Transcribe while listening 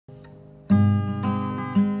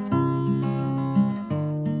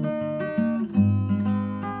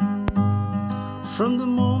From the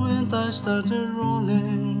moment I started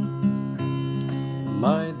rolling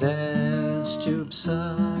my dad's tube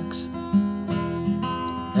socks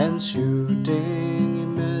and shooting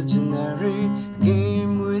imaginary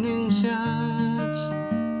game-winning shots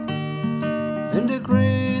in the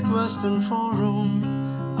Great Western Forum,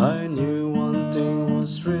 I knew one thing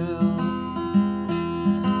was real.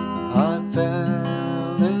 I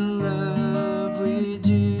fell in love with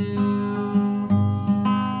you,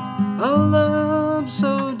 a love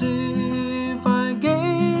so deep I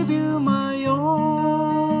gave you my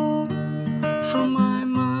all, from my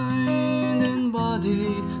mind and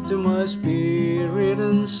body to my spirit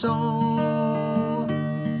and soul.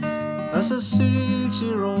 As a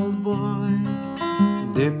 6-year-old boy,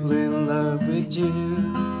 deeply in love with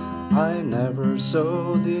you, I never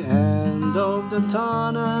saw the end of the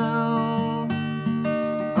tunnel.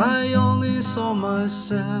 I only saw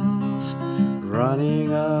myself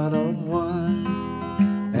running out of one,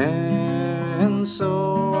 and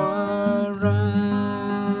so I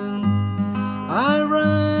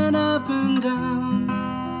ran up and down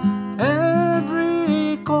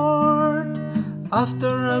every court.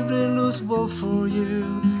 After every loose ball for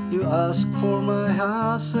you, you asked for my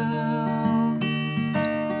hustle.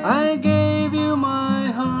 I gave you my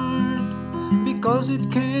heart because it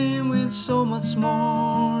came with so much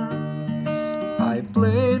more. I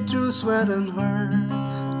played through sweat and hurt,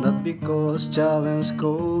 not because challenge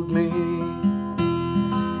called me,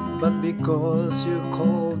 but because you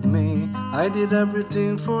called me. I did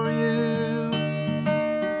everything for you,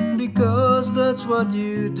 because that's what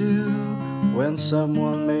you do when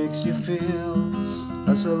someone makes you feel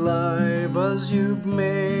as alive as you've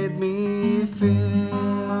made me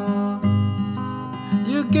feel.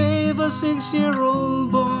 You gave a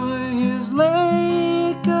 6-year-old boy his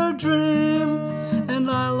Laker dream, and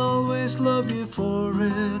I'll always love you for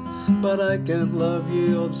it, but I can't love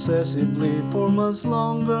you obsessively for much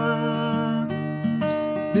longer.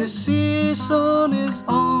 This season is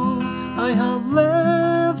all I have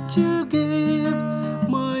left to give.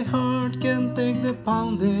 My heart can take the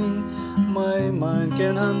pounding, my mind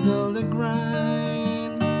can handle the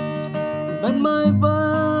grind, but my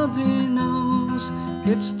body knows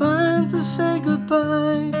it's time to say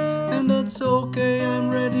goodbye, and that's okay. I'm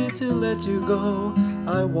ready to let you go.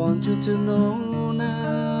 I want you to know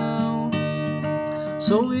now,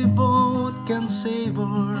 so we both can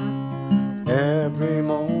savor every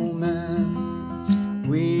moment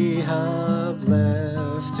we have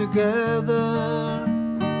left together.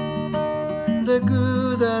 The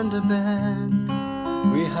good and the bad,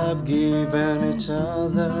 we have given each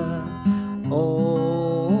other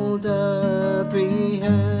all that we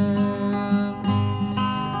have.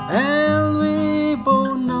 And we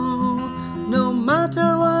both know, no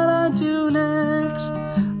matter what I do next,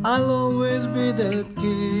 I'll always be that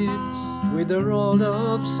kid with the rolled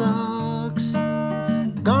up socks,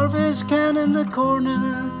 garbage can in the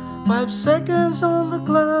corner, 5 seconds on the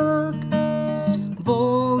clock,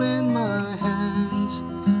 ball in my hand.